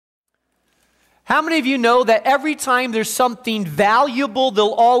How many of you know that every time there's something valuable,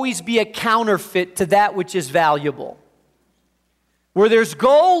 there'll always be a counterfeit to that which is valuable? Where there's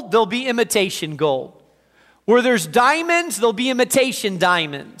gold, there'll be imitation gold. Where there's diamonds, there'll be imitation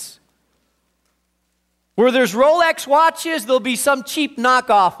diamonds. Where there's Rolex watches, there'll be some cheap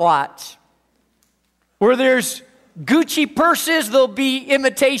knockoff watch. Where there's Gucci purses, there'll be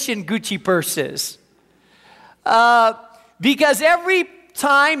imitation Gucci purses. Because every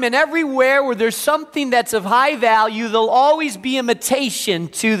time and everywhere where there's something that's of high value, there'll always be imitation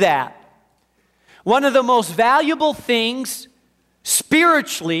to that. One of the most valuable things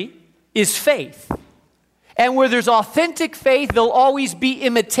spiritually is faith. And where there's authentic faith, there'll always be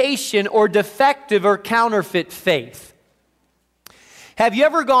imitation or defective or counterfeit faith. Have you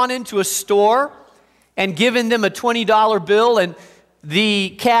ever gone into a store and given them a $20 bill, and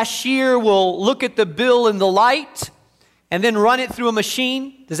the cashier will look at the bill in the light and then run it through a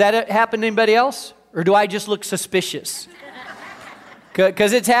machine? Does that happen to anybody else? Or do I just look suspicious?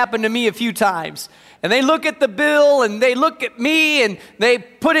 Because it's happened to me a few times. And they look at the bill and they look at me and they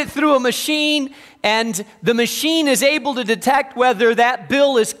put it through a machine, and the machine is able to detect whether that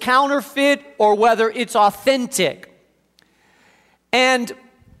bill is counterfeit or whether it's authentic. And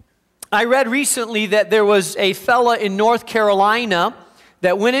I read recently that there was a fella in North Carolina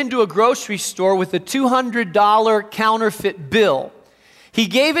that went into a grocery store with a $200 counterfeit bill. He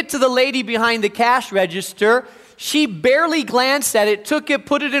gave it to the lady behind the cash register. She barely glanced at it, took it,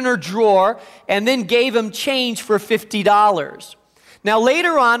 put it in her drawer, and then gave him change for $50. Now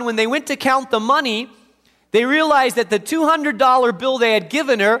later on, when they went to count the money, they realized that the $200 bill they had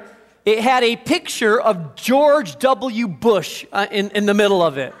given her, it had a picture of George W. Bush in the middle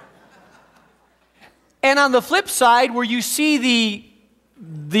of it. And on the flip side, where you see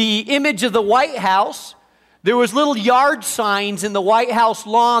the image of the White House, there was little yard signs in the White House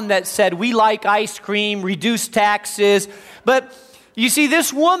lawn that said, "We like ice cream, reduce taxes." But you see,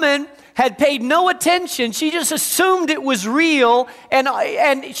 this woman had paid no attention. She just assumed it was real,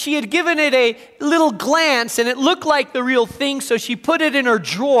 and she had given it a little glance, and it looked like the real thing, so she put it in her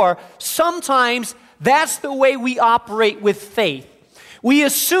drawer. Sometimes that's the way we operate with faith. We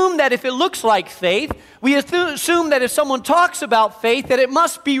assume that if it looks like faith, we assume that if someone talks about faith, that it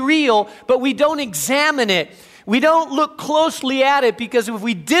must be real, but we don't examine it. We don't look closely at it, because if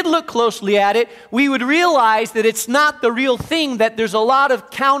we did look closely at it, we would realize that it's not the real thing, that there's a lot of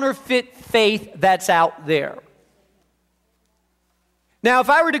counterfeit faith that's out there. Now,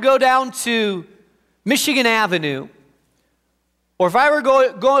 if I were to go down to Michigan Avenue, or if I were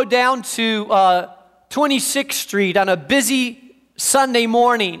to go down to 26th Street on a busy Sunday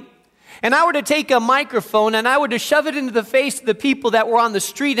morning, and I were to take a microphone and I were to shove it into the face of the people that were on the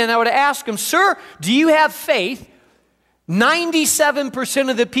street, and I were to ask them, "Sir, do you have faith?"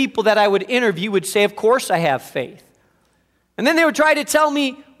 97% of the people that I would interview would say, "Of course I have faith." And then they would try to tell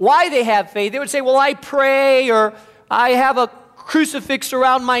me why they have faith. They would say, "Well, I pray," or "I have a crucifix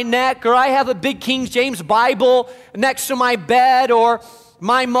around my neck," or "I have a big King James Bible next to my bed," or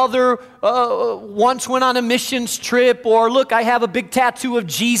 "My mother once went on a missions trip," or "Look, I have a big tattoo of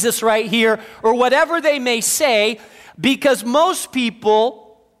Jesus right here," or whatever they may say, because most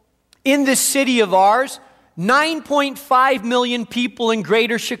people in this city of ours, 9.5 million people in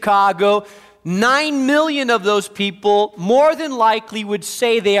greater Chicago, 9 million of those people more than likely would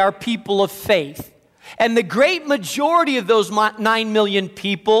say they are people of faith. And the great majority of those 9 million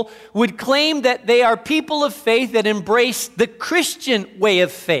people would claim that they are people of faith that embrace the Christian way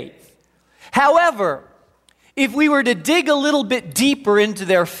of faith. However, if we were to dig a little bit deeper into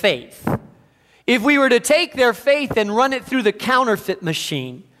their faith, if we were to take their faith and run it through the counterfeit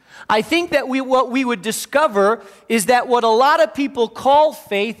machine, I think that what we would discover is that what a lot of people call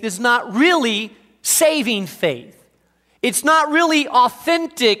faith is not really saving faith. It's not really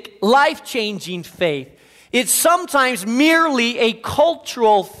authentic, life-changing faith. It's sometimes merely a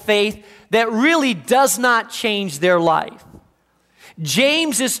cultural faith that really does not change their life.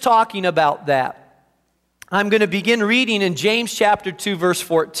 James is talking about that. I'm going to begin reading in James chapter 2, verse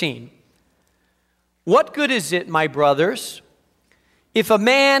 14. "What good is it, my brothers, if a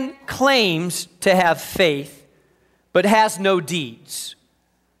man claims to have faith but has no deeds?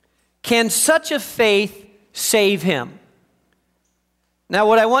 Can such a faith save him?" Now,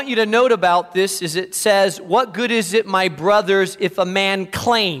 what I want you to note about this is it says, "What good is it, my brothers, if a man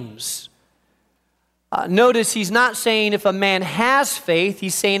claims?" Notice he's not saying if a man has faith,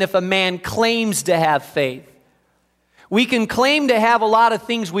 he's saying if a man claims to have faith. We can claim to have a lot of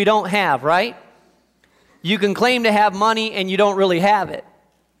things we don't have, right? You can claim to have money and you don't really have it.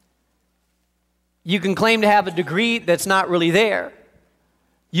 You can claim to have a degree that's not really there.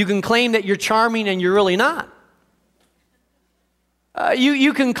 You can claim that you're charming and you're really not.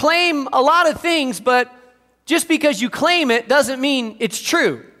 You can claim a lot of things, but just because you claim it doesn't mean it's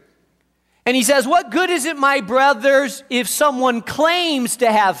true. And he says, what good is it, my brothers, if someone claims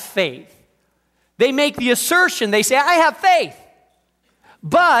to have faith? They make the assertion, they say, I have faith.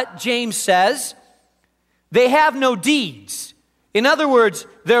 But, James says, they have no deeds. In other words,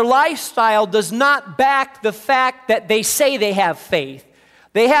 their lifestyle does not back the fact that they say they have faith.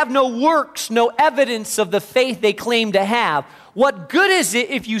 They have no works, no evidence of the faith they claim to have. What good is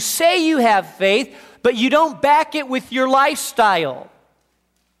it if you say you have faith, but you don't back it with your lifestyle?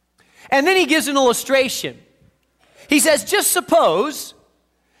 And then he gives an illustration. He says, just suppose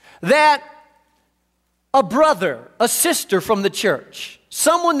that a brother, a sister from the church,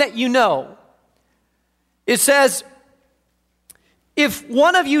 someone that you know, it says, if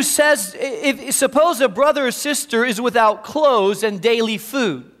one of you says, suppose a brother or sister is without clothes and daily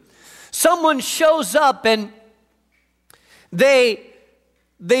food. Someone shows up and they've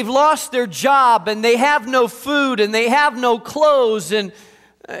lost their job and they have no food and they have no clothes, and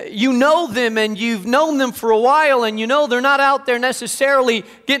you know them and you've known them for a while, and you know they're not out there necessarily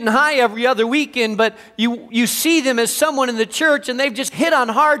getting high every other weekend, but you see them as someone in the church and they've just hit on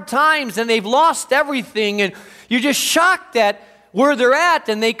hard times and they've lost everything, and you're just shocked at where they're at,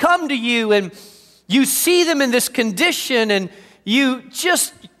 and they come to you and you see them in this condition and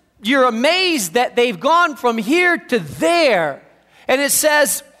you're amazed that they've gone from here to there. And it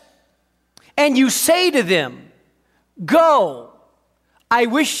says, and you say to them, go, I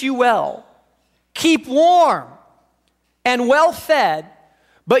wish you well, keep warm and well fed,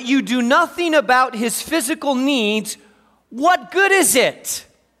 but you do nothing about his physical needs. What good is it?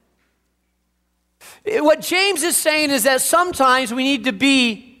 What James is saying is that sometimes we need to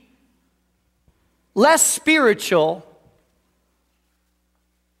be less spiritual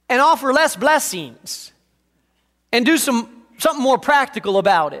and offer less blessings and do something more practical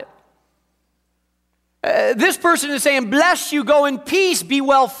about it. This person is saying, bless you, go in peace, be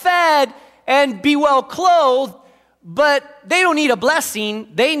well fed, and be well clothed, but they don't need a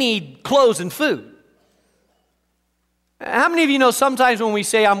blessing, they need clothes and food. How many of you know sometimes when we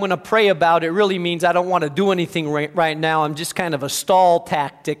say, I'm going to pray about it, really means I don't want to do anything right now. I'm just kind of a stall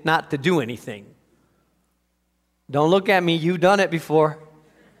tactic not to do anything. Don't look at me. You've done it before.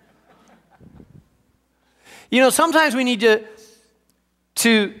 You know, sometimes we need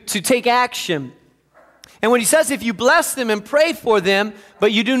to take action. And when he says, if you bless them and pray for them,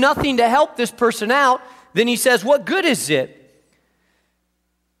 but you do nothing to help this person out, then he says, what good is it?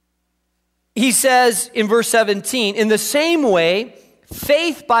 He says in verse 17, in the same way,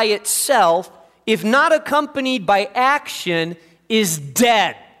 faith by itself, if not accompanied by action, is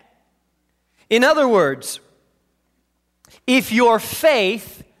dead. In other words, if your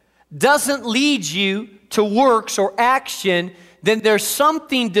faith doesn't lead you to works or action, then there's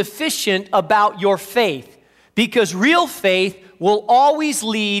something deficient about your faith, because real faith will always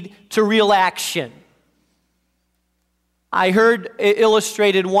lead to real action. I heard it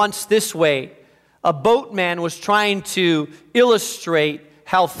illustrated once this way. A boatman was trying to illustrate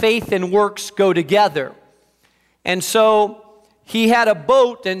how faith and works go together. And so he had a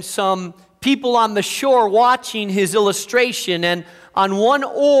boat and some people on the shore watching his illustration. And on one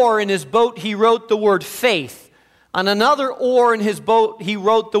oar in his boat, he wrote the word faith. On another oar in his boat, he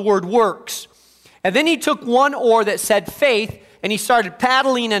wrote the word works. And then he took one oar that said faith, and he started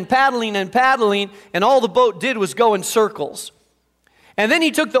paddling and paddling and paddling, and all the boat did was go in circles. And then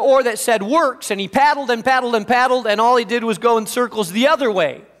he took the oar that said works, and he paddled and paddled and paddled, and all he did was go in circles the other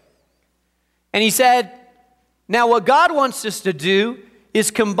way. And he said, now what God wants us to do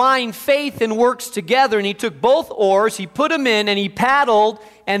is combine faith and works together. And he took both oars, he put them in, and he paddled,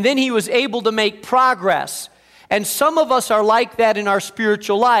 and then he was able to make progress. And some of us are like that in our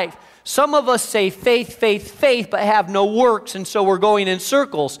spiritual life. Some of us say faith, faith, faith, but have no works, and so we're going in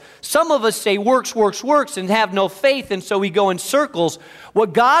circles. Some of us say works, works, works, and have no faith, and so we go in circles.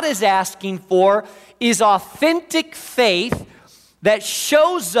 What God is asking for is authentic faith that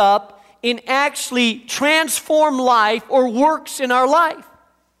shows up in actually transform life or works in our life.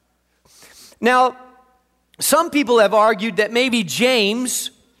 Now, some people have argued that maybe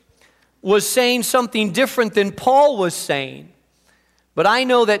James was saying something different than Paul was saying. But I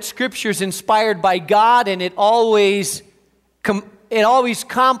know that Scripture is inspired by God, and it always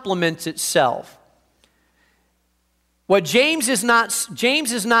complements itself. What James is not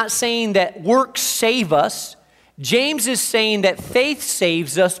saying that works save us. James is saying that faith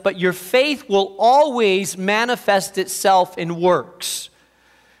saves us, but your faith will always manifest itself in works.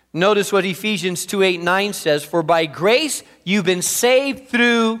 Notice what Ephesians 2:8-9 says, "For by grace you've been saved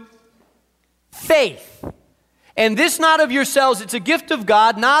through faith. And this not of yourselves, it's a gift of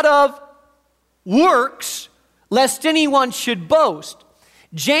God, not of works, lest anyone should boast."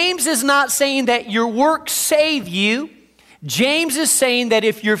 James is not saying that your works save you. James is saying that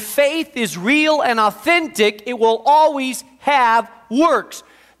if your faith is real and authentic, it will always have works.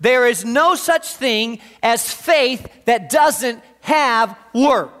 There is no such thing as faith that doesn't have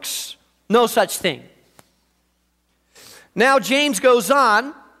works. No such thing. Now James goes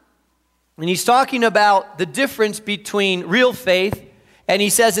on, and he's talking about the difference between real faith, and he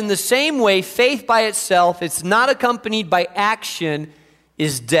says, in the same way, faith by itself, it's not accompanied by action,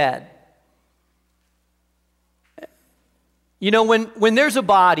 is dead. You know, when there's a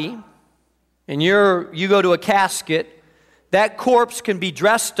body, and you go to a casket, that corpse can be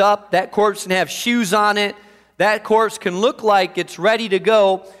dressed up, that corpse can have shoes on it, that corpse can look like it's ready to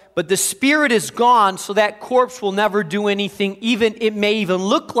go, but the spirit is gone, so that corpse will never do anything. It may even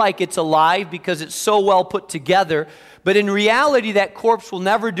look like it's alive because it's so well put together, but in reality, that corpse will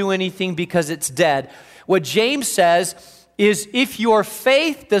never do anything because it's dead. What James says is, if your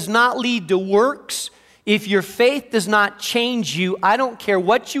faith does not lead to works, if your faith does not change you, I don't care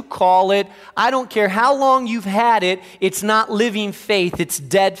what you call it, I don't care how long you've had it, it's not living faith, it's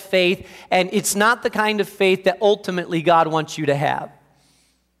dead faith, and it's not the kind of faith that ultimately God wants you to have.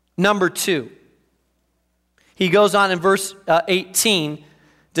 Number two, he goes on in verse 18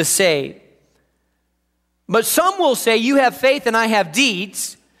 to say, "But some will say, you have faith and I have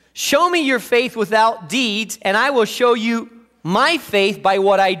deeds. Show me your faith without deeds, and I will show you my faith by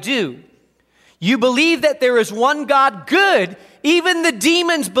what I do. You believe that there is one God, good. Even the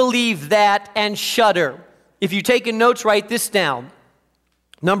demons believe that and shudder." If you're taking notes, write this down.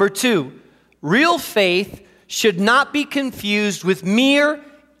 Number two, real faith should not be confused with mere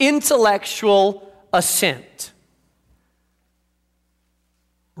intellectual assent.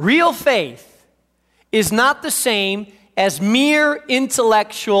 Real faith is not the same as mere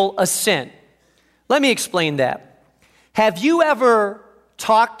intellectual assent. Let me explain that. Have you ever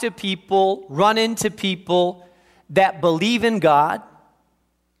talked to people, run into people that believe in God,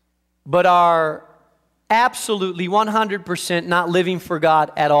 but are absolutely 100% not living for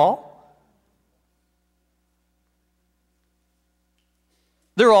God at all?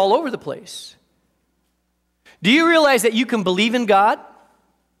 They're all over the place. Do you realize that you can believe in God?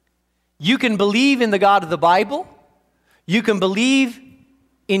 You can believe in the God of the Bible. You can believe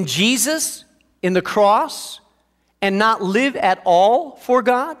in Jesus, in the cross, and not live at all for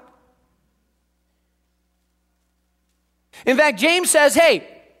God? In fact, James says, hey,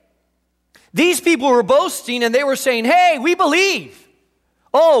 these people were boasting and they were saying, hey, we believe.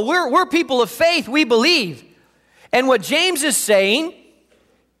 Oh, we're people of faith, we believe. And what James is saying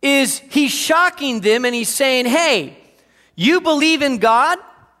is he's shocking them and he's saying, hey, you believe in God,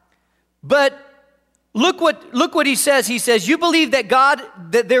 but look what he says. He says, you believe that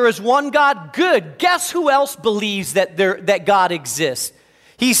there is one God, good. Guess who else believes that God exists?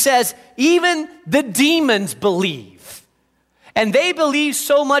 He says, even the demons believe. And they believe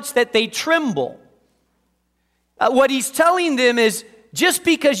so much that they tremble. What he's telling them is, just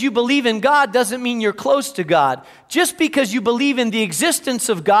because you believe in God doesn't mean you're close to God. Just because you believe in the existence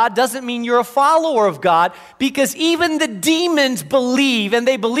of God doesn't mean you're a follower of God, because even the demons believe, and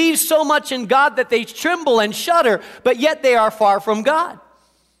they believe so much in God that they tremble and shudder, but yet they are far from God.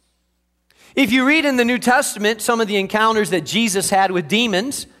 If you read in the New Testament some of the encounters that Jesus had with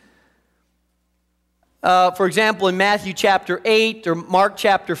demons, for example, in Matthew chapter 8, or Mark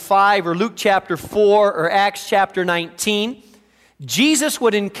chapter 5, or Luke chapter 4, or Acts chapter 19, Jesus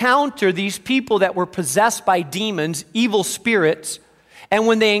would encounter these people that were possessed by demons, evil spirits, and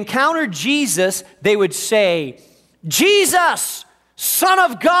when they encountered Jesus, they would say, Jesus, Son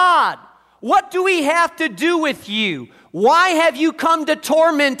of God, what do we have to do with you? Why have you come to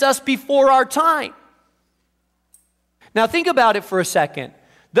torment us before our time? Now think about it for a second.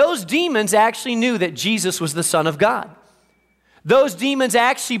 Those demons actually knew that Jesus was the Son of God. Those demons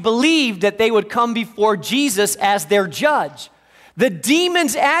actually believed that they would come before Jesus as their judge. The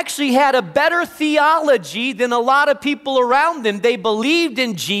demons actually had a better theology than a lot of people around them. They believed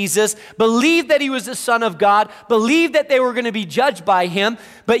in Jesus, believed that he was the Son of God, believed that they were going to be judged by him,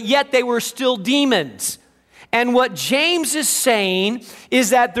 but yet they were still demons. And what James is saying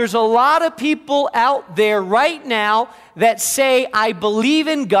is that there's a lot of people out there right now that say, I believe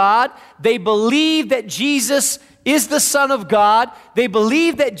in God. They believe that Jesus is the Son of God. They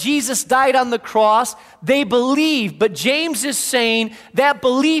believe that Jesus died on the cross. They believe, but James is saying that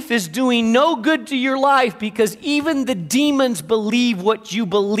belief is doing no good to your life because even the demons believe what you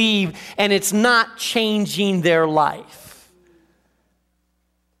believe and it's not changing their life.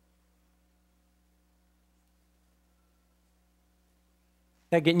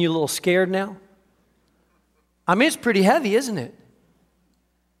 That getting you a little scared now? I mean, it's pretty heavy, isn't it?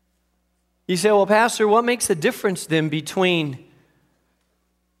 You say, well, Pastor, what makes the difference then between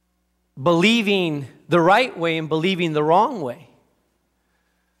believing the right way and believing the wrong way?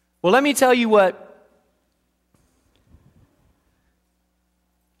 Well, let me tell you what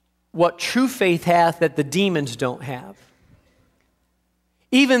true faith hath that the demons don't have.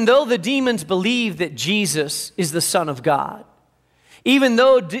 Even though the demons believe that Jesus is the Son of God, even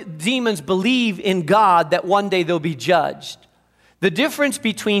though demons believe in God that one day they'll be judged, the difference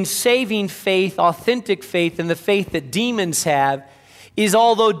between saving faith, authentic faith, and the faith that demons have is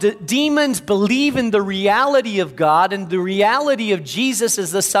although demons believe in the reality of God and the reality of Jesus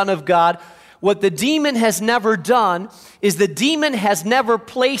as the Son of God, what the demon has never done is the demon has never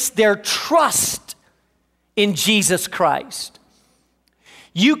placed their trust in Jesus Christ.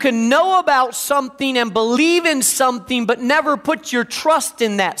 You can know about something and believe in something, but never put your trust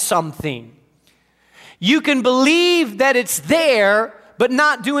in that something. You can believe that it's there, but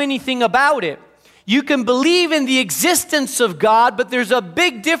not do anything about it. You can believe in the existence of God, but there's a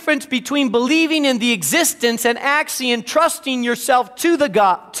big difference between believing in the existence and actually entrusting yourself to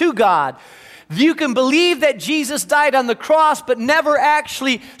God. You can believe that Jesus died on the cross, but never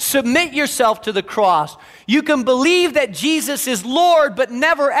actually submit yourself to the cross. You can believe that Jesus is Lord, but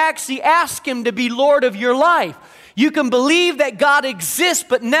never actually ask Him to be Lord of your life. You can believe that God exists,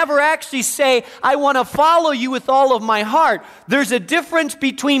 but never actually say, I want to follow you with all of my heart. There's a difference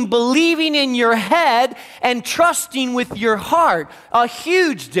between believing in your head and trusting with your heart. A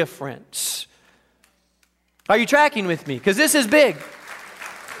huge difference. Are you tracking with me? Because this is big.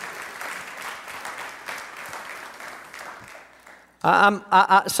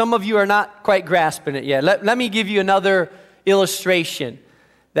 Some of you are not quite grasping it yet. Let me give you another illustration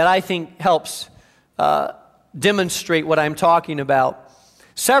that I think helps demonstrate what I'm talking about.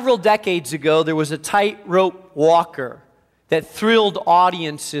 Several decades ago, there was a tightrope walker that thrilled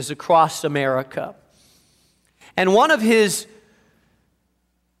audiences across America. And one of his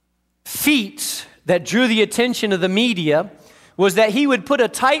feats that drew the attention of the media was that he would put a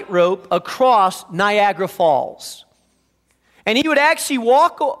tightrope across Niagara Falls. And he would actually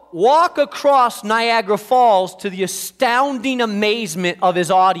walk across Niagara Falls to the astounding amazement of his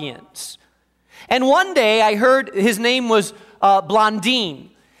audience. And one day I heard, his name was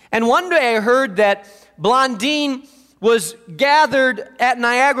Blondine. And one day I heard that Blondine was gathered at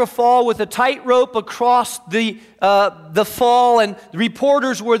Niagara Falls with a tightrope across the fall, and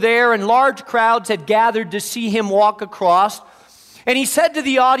reporters were there, and large crowds had gathered to see him walk across. And he said to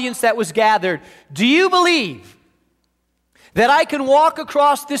the audience that was gathered, do you believe that I can walk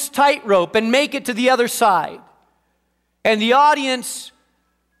across this tightrope and make it to the other side? And the audience,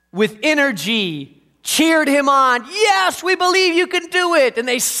 with energy, cheered him on. Yes, we believe you can do it. And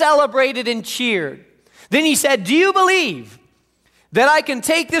they celebrated and cheered. Then he said, do you believe that I can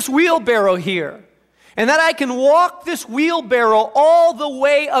take this wheelbarrow here and that I can walk this wheelbarrow all the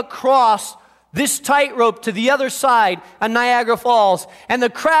way across this tightrope to the other side of Niagara Falls? And the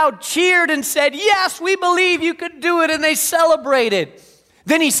crowd cheered and said, yes, we believe you could do it. And they celebrated.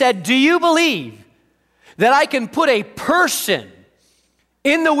 Then he said, do you believe that I can put a person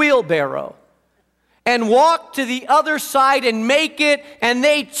in the wheelbarrow and walk to the other side and make it? And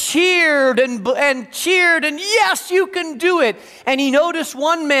they cheered and cheered, and yes, you can do it. And he noticed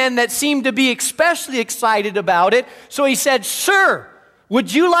one man that seemed to be especially excited about it. So he said, sir,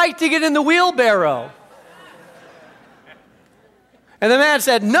 would you like to get in the wheelbarrow? And the man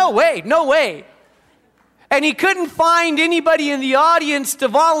said, no way, no way. And he couldn't find anybody in the audience to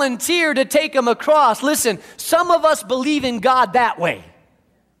volunteer to take him across. Listen, some of us believe in God that way.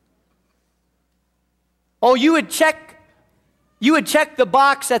 Oh, you would check the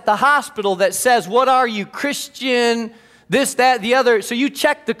box at the hospital that says, what are you, Christian, this, that, the other. So you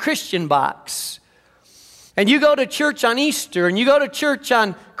check the Christian box. And you go to church on Easter, and you go to church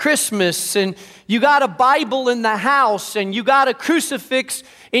on Christmas, and you got a Bible in the house, and you got a crucifix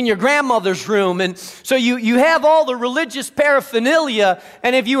in your grandmother's room. And so you have all the religious paraphernalia.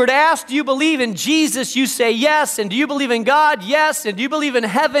 And if you were to ask, do you believe in Jesus? You say yes. And do you believe in God? Yes. And do you believe in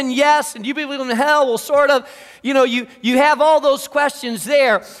heaven? Yes. And do you believe in hell? Well, sort of. You have all those questions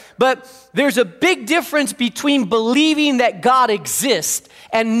there. But there's a big difference between believing that God exists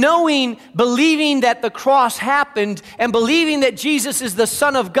and believing that the cross happened and believing that Jesus is the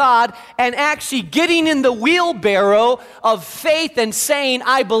Son of God and actually getting in the wheelbarrow of faith and saying,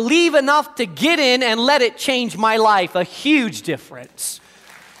 I believe enough to get in and let it change my life. A huge difference.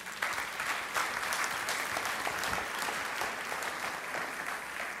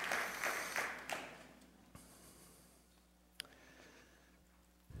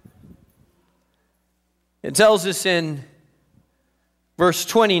 It tells us in verse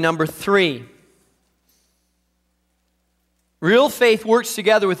 20, number 3. Real faith works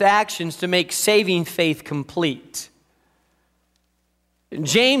together with actions to make saving faith complete.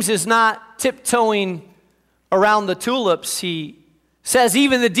 James is not tiptoeing around the tulips. He says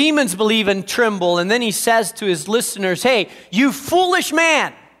even the demons believe and tremble. And then he says to his listeners, hey, you foolish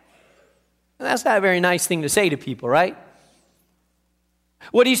man. And that's not a very nice thing to say to people, right?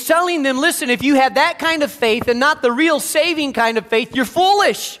 What he's telling them, listen, if you have that kind of faith and not the real saving kind of faith, you're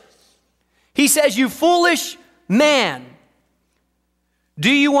foolish. He says, you foolish man. Do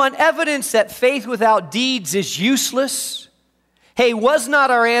you want evidence that faith without deeds is useless? Hey, was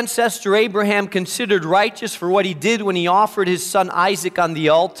not our ancestor Abraham considered righteous for what he did when he offered his son Isaac on the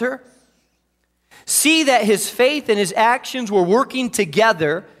altar? See that his faith and his actions were working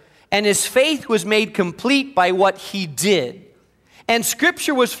together, and his faith was made complete by what he did. And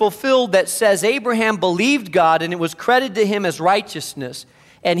Scripture was fulfilled that says Abraham believed God, and it was credited to him as righteousness,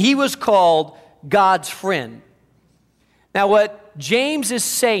 and he was called God's friend. Now what James is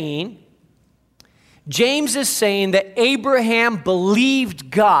saying that Abraham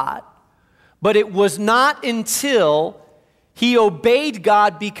believed God, but it was not until he obeyed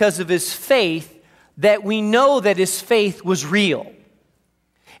God because of his faith that we know that his faith was real.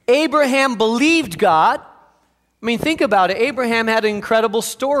 Abraham believed God. I mean, think about it. Abraham had an incredible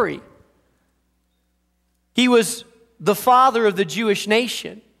story. He was the father of the Jewish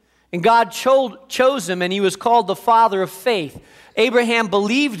nation, and God chose him, and he was called the father of faith. Abraham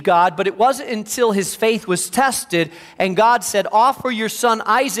believed God, but it wasn't until his faith was tested, and God said, offer your son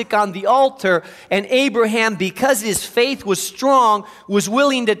Isaac on the altar, and Abraham, because his faith was strong, was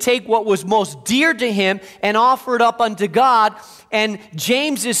willing to take what was most dear to him and offer it up unto God. And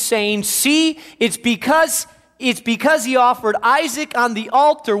James is saying, see, it's because he offered Isaac on the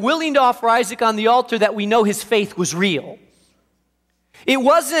altar, willing to offer Isaac on the altar, that we know his faith was real. It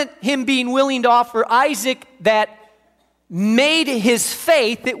wasn't him being willing to offer Isaac that made his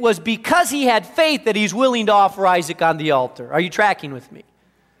faith. It was because he had faith that he's willing to offer Isaac on the altar. Are you tracking with me?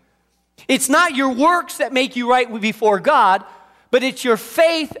 It's not your works that make you right before God, but it's your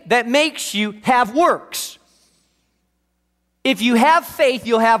faith that makes you have works. If you have faith,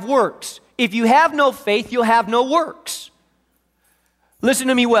 you'll have works. If you have no faith, you'll have no works. Listen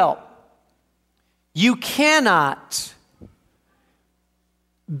to me well. You cannot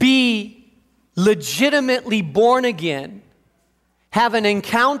be legitimately born again, have an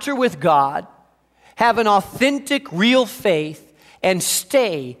encounter with God, have an authentic, real faith, and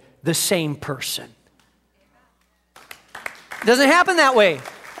stay the same person. It doesn't happen that way.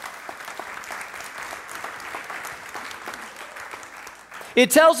 It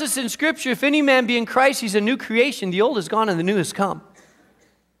tells us in Scripture, if any man be in Christ, he's a new creation. The old is gone and the new has come.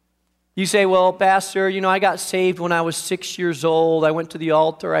 You say, well, Pastor, I got saved when I was 6 years old. I went to the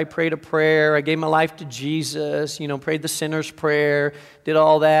altar. I prayed a prayer. I gave my life to Jesus, prayed the sinner's prayer, did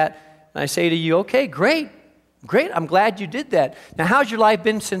all that. And I say to you, okay, great. I'm glad you did that. Now, how's your life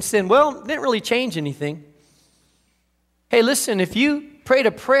been since then? Well, it didn't really change anything. Hey, listen, if you prayed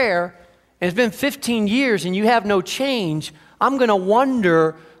a prayer and it's been 15 years and you have no change, I'm going to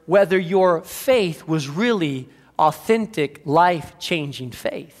wonder whether your faith was really authentic, life-changing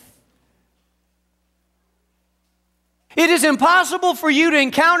faith. It is impossible for you to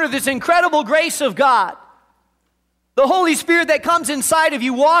encounter this incredible grace of God. The Holy Spirit that comes inside of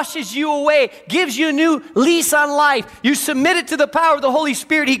you washes you away, gives you a new lease on life. You submit it to the power of the Holy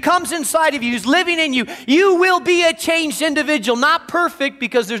Spirit. He comes inside of you. He's living in you. You will be a changed individual. Not perfect,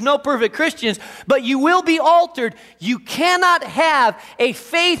 because there's no perfect Christians, but you will be altered. You cannot have a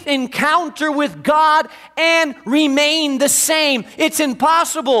faith encounter with God and remain the same. It's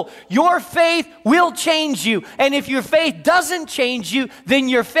impossible. Your faith will change you. And if your faith doesn't change you, then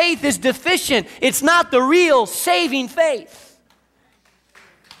your faith is deficient. It's not the real saving faith.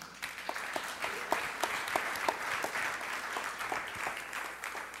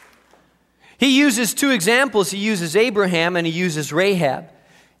 He uses two examples. He uses Abraham and he uses Rahab.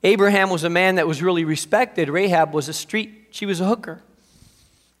 Abraham was a man that was really respected. Rahab was she was a hooker,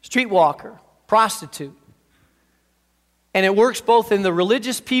 streetwalker, prostitute. And it works both in the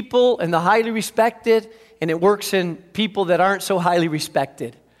religious people and the highly respected, and it works in people that aren't so highly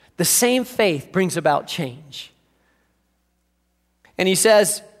respected. The same faith brings about change. And he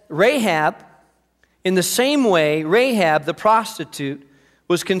says, Rahab, in the same way, Rahab, the prostitute,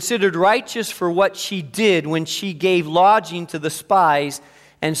 was considered righteous for what she did when she gave lodging to the spies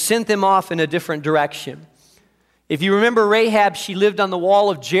and sent them off in a different direction. If you remember Rahab, she lived on the wall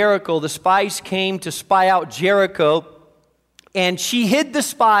of Jericho. The spies came to spy out Jericho, and she hid the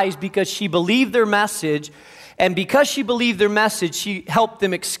spies because she believed their message, and because she believed their message, she helped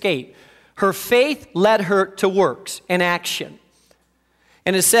them escape. Her faith led her to works and action.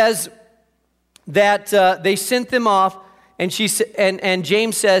 And it says that they sent them off, and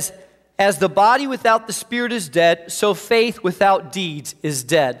James says, as the body without the spirit is dead, so faith without deeds is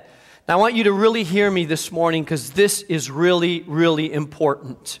dead. Now I want you to really hear me this morning because this is really, really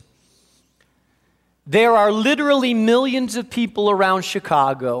important. There are literally millions of people around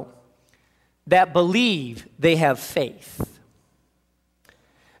Chicago that believe they have faith.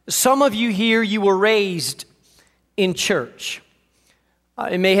 Some of you here, you were raised in church.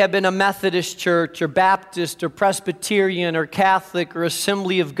 It may have been a Methodist church or Baptist or Presbyterian or Catholic or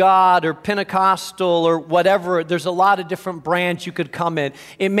Assembly of God or Pentecostal or whatever. There's a lot of different branches you could come in.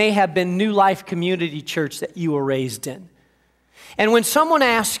 It may have been New Life Community Church that you were raised in. And when someone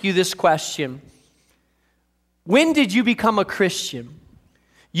asks you this question, when did you become a Christian?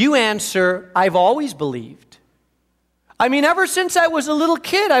 You answer, I've always believed. I mean, ever since I was a little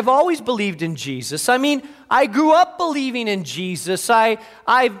kid, I've always believed in Jesus. I mean, I grew up believing in Jesus.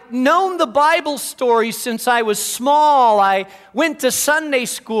 I've known the Bible story since I was small. I went to Sunday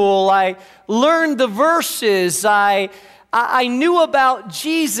school. I learned the verses. I knew about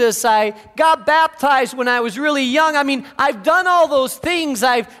Jesus. I got baptized when I was really young. I mean, I've done all those things.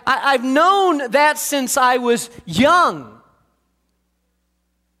 I've known that since I was young.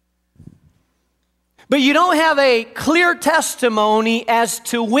 But you don't have a clear testimony as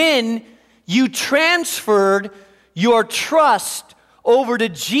to when you transferred your trust over to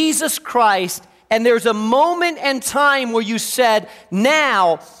Jesus Christ, and there's a moment and time where you said,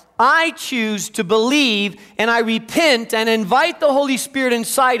 now I choose to believe and I repent and invite the Holy Spirit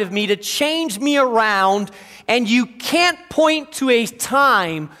inside of me to change me around, and you can't point to a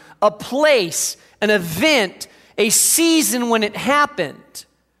time, a place, an event, a season when it happened,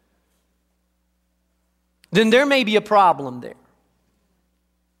 then there may be a problem there.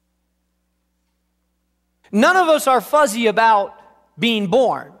 None of us are fuzzy about being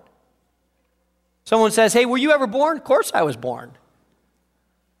born. Someone says, hey, were you ever born? Of course I was born.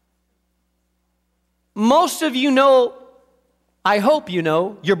 Most of you know, I hope you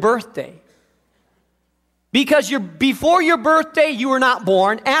know, your birthday. Because before your birthday, you were not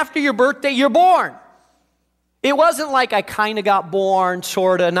born. After your birthday, you're born. It wasn't like I kind of got born,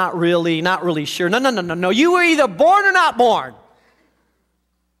 sort of, not really sure. No. You were either born or not born.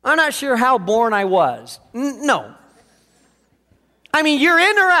 I'm not sure how born I was. No. I mean, you're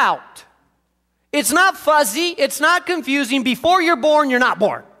in or out. It's not fuzzy. It's not confusing. Before you're born, you're not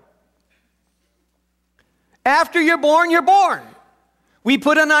born. After you're born, you're born. We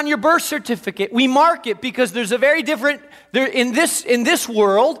put it on your birth certificate. We mark it because there's a very different, in this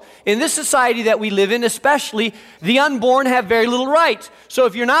world, in this society that we live in especially, the unborn have very little rights. So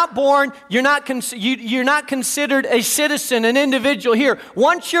if you're not born, you're not considered a citizen, an individual here.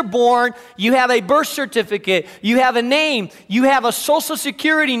 Once you're born, you have a birth certificate, you have a name, you have a social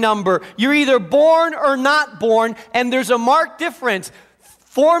security number. You're either born or not born, and there's a marked difference.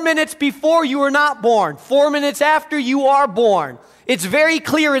 4 minutes before you were not born, 4 minutes after you are born. It's very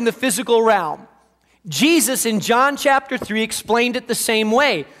clear in the physical realm. Jesus in John chapter 3 explained it the same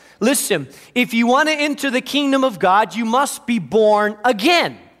way. Listen, if you want to enter the kingdom of God, you must be born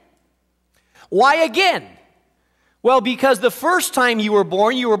again. Why again? Well, because the first time you were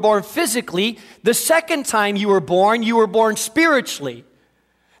born physically. The second time you were born spiritually.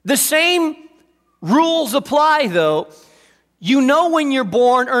 The same rules apply, though. You know when you're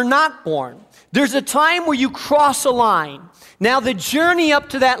born or not born. There's a time where you cross a line. Now, the journey up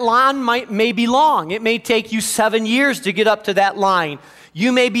to that line may be long. It may take you 7 years to get up to that line.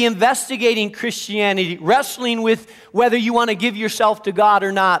 You may be investigating Christianity, wrestling with whether you want to give yourself to God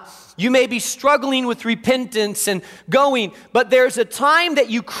or not. You may be struggling with repentance and going. But there's a time that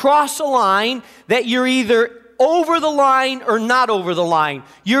you cross a line that you're either over the line or not over the line.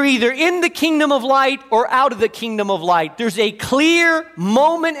 You're either in the kingdom of light or out of the kingdom of light. There's a clear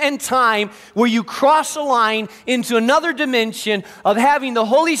moment and time where you cross a line into another dimension of having the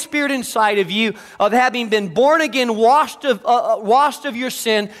Holy Spirit inside of you, of having been born again, washed of your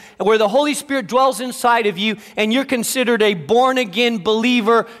sin, where the Holy Spirit dwells inside of you, and you're considered a born again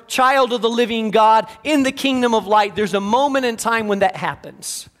believer, child of the living God in the kingdom of light. There's a moment in time when that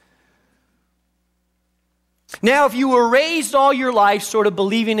happens. Now, if you were raised all your life sort of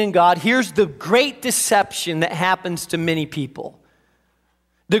believing in God, here's the great deception that happens to many people.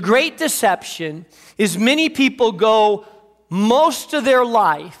 The great deception is many people go most of their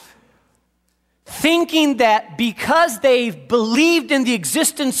life thinking that because they've believed in the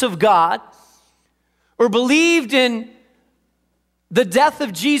existence of God or believed in the death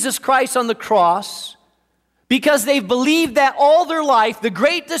of Jesus Christ on the cross, because they've believed that all their life, the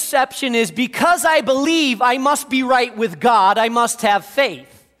great deception is because I believe I must be right with God, I must have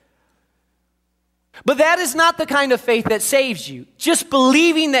faith. But that is not the kind of faith that saves you. Just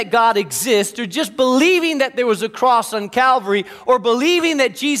believing that God exists, or just believing that there was a cross on Calvary, or believing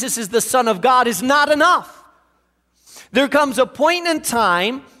that Jesus is the Son of God is not enough. There comes a point in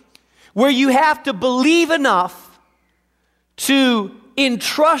time where you have to believe enough to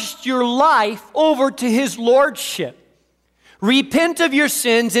entrust your life over to His Lordship. Repent of your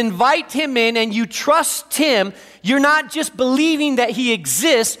sins, invite Him in, and you trust Him. You're not just believing that He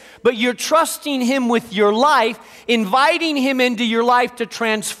exists, but you're trusting Him with your life, inviting Him into your life to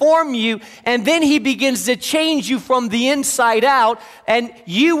transform you, and then He begins to change you from the inside out, and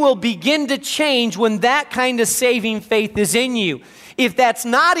you will begin to change when that kind of saving faith is in you. If that's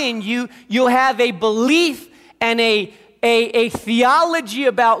not in you, you'll have a belief and a theology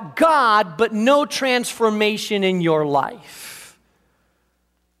about God, but no transformation in your life.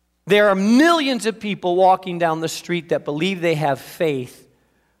 There are millions of people walking down the street that believe they have faith,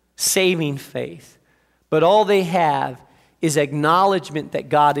 saving faith, but all they have is acknowledgement that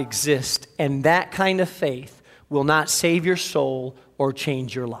God exists, and that kind of faith will not save your soul or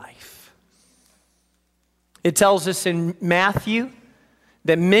change your life. It tells us in Matthew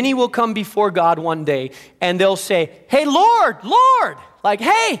that many will come before God one day and they'll say, "Hey, Lord, Lord," like,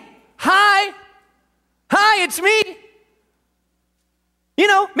 "Hey, hi, it's me. You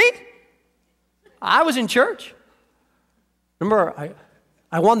know, me. I was in church. Remember,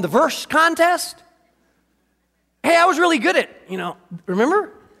 I won the verse contest. Hey, I was really good at,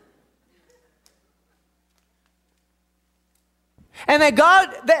 remember?" And that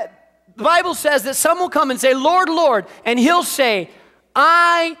the Bible says that some will come and say, "Lord, Lord," and He'll say,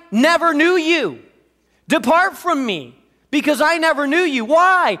 "I never knew you. Depart from me, because I never knew you."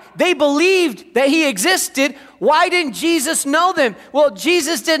 Why? They believed that He existed. Why didn't Jesus know them? Well,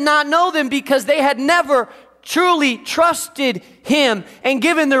 Jesus did not know them because they had never truly trusted Him and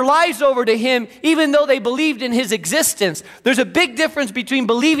given their lives over to Him, even though they believed in His existence. There's a big difference between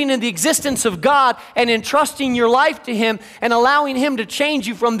believing in the existence of God and entrusting your life to Him and allowing Him to change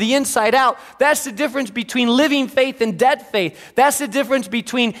you from the inside out. That's the difference between living faith and dead faith. That's the difference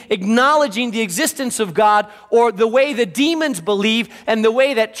between acknowledging the existence of God, or the way the demons believe, and the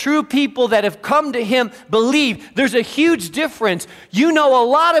way that true people that have come to Him believe. There's a huge difference. You know a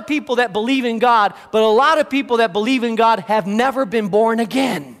lot of people that believe in God, but a lot of people that believe in God have never been born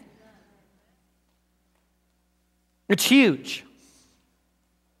again. It's huge.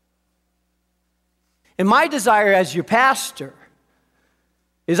 And my desire as your pastor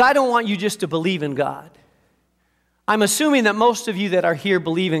is I don't want you just to believe in God. I'm assuming that most of you that are here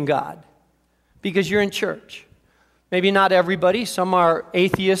believe in God because you're in church. Maybe not everybody. Some are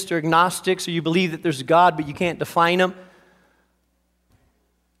atheists or agnostics, or you believe that there's a God, but you can't define Him.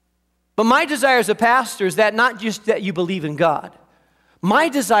 But my desire as a pastor is that not just that you believe in God. My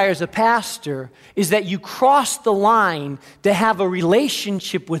desire as a pastor is that you cross the line to have a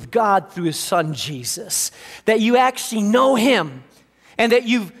relationship with God through His Son, Jesus. That you actually know Him, and that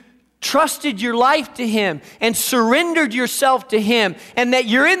you've trusted your life to Him and surrendered yourself to Him, and that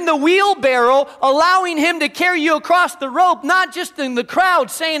you're in the wheelbarrow allowing Him to carry you across the rope, not just in the crowd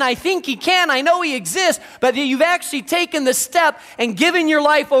saying, "I think He can, I know He exists," but that you've actually taken the step and given your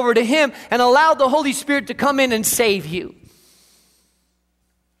life over to Him and allowed the Holy Spirit to come in and save you.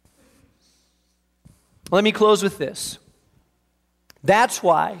 Let me close with this. That's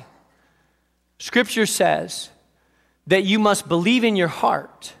why Scripture says that you must believe in your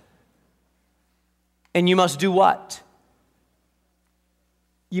heart. And you must do what?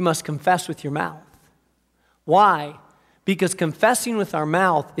 You must confess with your mouth. Why? Because confessing with our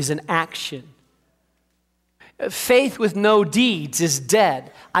mouth is an action. Faith with no deeds is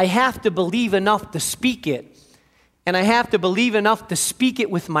dead. I have to believe enough to speak it. And I have to believe enough to speak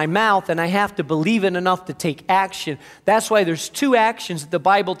it with my mouth, and I have to believe it enough to take action. That's why there's 2 actions that the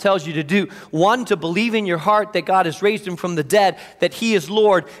Bible tells you to do. One, to believe in your heart that God has raised him from the dead, that he is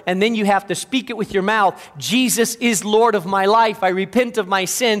Lord. And then you have to speak it with your mouth. Jesus is Lord of my life. I repent of my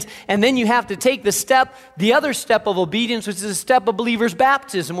sins. And then you have to take the other step of obedience, which is a step of believer's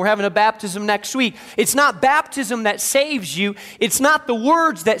baptism. We're having a baptism next week. It's not baptism that saves you. It's not the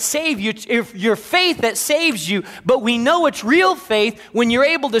words that save you. It's your faith that saves you. But we know it's real faith when you're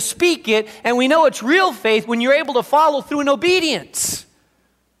able to speak it, and we know it's real faith when you're able to follow through in obedience.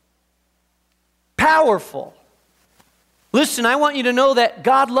 Powerful. Listen, I want you to know that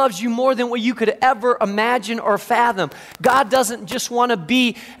God loves you more than what you could ever imagine or fathom. God doesn't just want to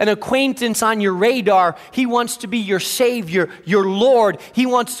be an acquaintance on your radar. He wants to be your Savior, your Lord. He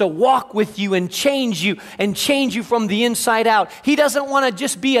wants to walk with you and change you from the inside out. He doesn't want to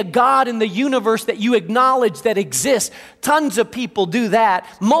just be a God in the universe that you acknowledge that exists. Tons of people do that.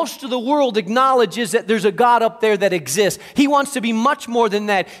 Most of the world acknowledges that there's a God up there that exists. He wants to be much more than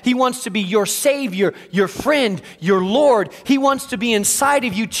that. He wants to be your Savior, your friend, your Lord. He wants to be inside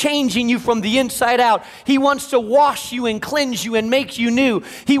of you, changing you from the inside out. He wants to wash you and cleanse you and make you new.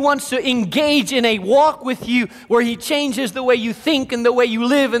 He wants to engage in a walk with you where he changes the way you think and the way you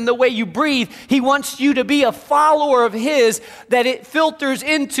live and the way you breathe. He wants you to be a follower of his, that it filters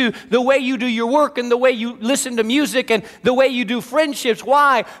into the way you do your work and the way you listen to music and the way you do friendships.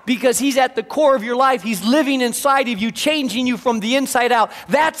 Why? Because he's at the core of your life. He's living inside of you, changing you from the inside out.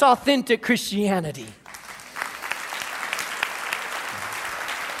 That's authentic Christianity.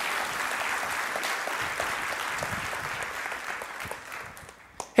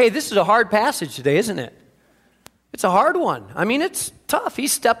 Hey, this is a hard passage today, isn't it? It's a hard one. I mean, it's tough.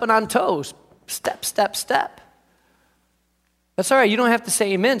 He's stepping on toes. Step, step, step. That's all right. You don't have to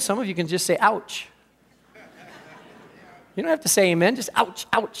say amen. Some of you can just say ouch. You don't have to say amen. Just ouch,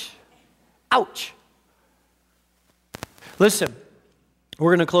 ouch, ouch. Listen,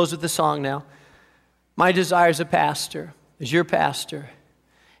 we're going to close with the song now. My desire as a pastor, as your pastor,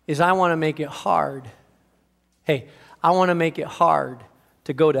 is I want to make it hard. Hey, I want to make it hard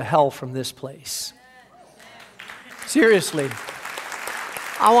to go to hell from this place. Seriously.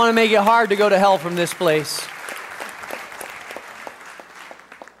 I want to make it hard to go to hell from this place.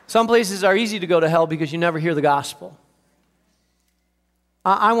 Some places are easy to go to hell because you never hear the gospel.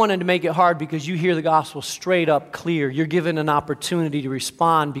 I wanted to make it hard because you hear the gospel straight up clear. You're given an opportunity to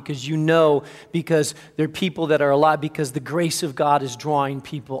respond because you know, because there are people that are alive, because the grace of God is drawing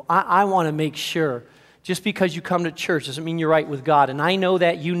people. I want to make sure. Just because you come to church doesn't mean you're right with God. And I know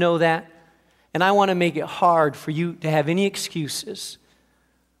that, you know that. And I want to make it hard for you to have any excuses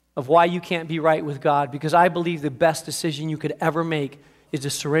of why you can't be right with God, because I believe the best decision you could ever make is to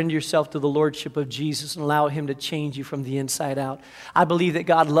surrender yourself to the lordship of Jesus and allow him to change you from the inside out. I believe that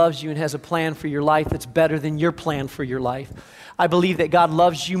God loves you and has a plan for your life that's better than your plan for your life. I believe that God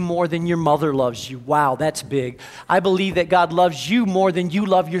loves you more than your mother loves you. Wow, that's big. I believe that God loves you more than you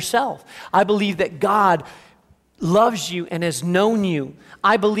love yourself. I believe that God loves you and has known you.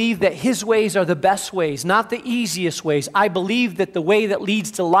 I believe that his ways are the best ways, not the easiest ways. I believe that the way that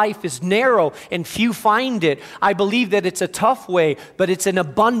leads to life is narrow and few find it. I believe that it's a tough way, but it's an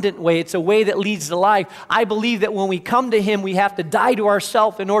abundant way. It's a way that leads to life. I believe that when we come to him, we have to die to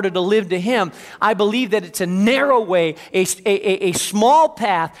ourselves in order to live to him. I believe that it's a narrow way, a small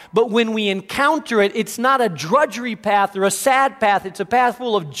path, but when we encounter it, it's not a drudgery path or a sad path. It's a path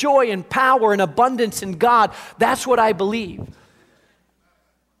full of joy and power and abundance in God. That's what I believe.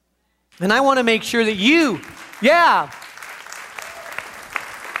 And I want to make sure that you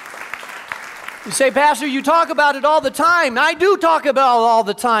say, Pastor, you talk about it all the time. I do talk about it all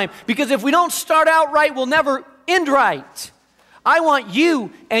the time, because if we don't start out right, we'll never end right. I want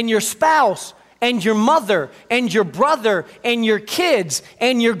you and your spouse and your mother and your brother and your kids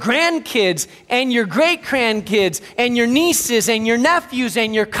and your grandkids and your great-grandkids and your nieces and your nephews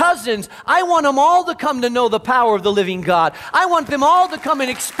and your cousins. I want them all to come to know the power of the living God. I want them all to come and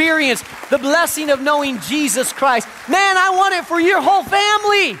experience the blessing of knowing Jesus Christ. Man, I want it for your whole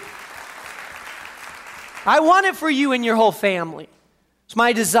family. I want it for you and your whole family. It's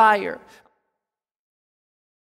my desire.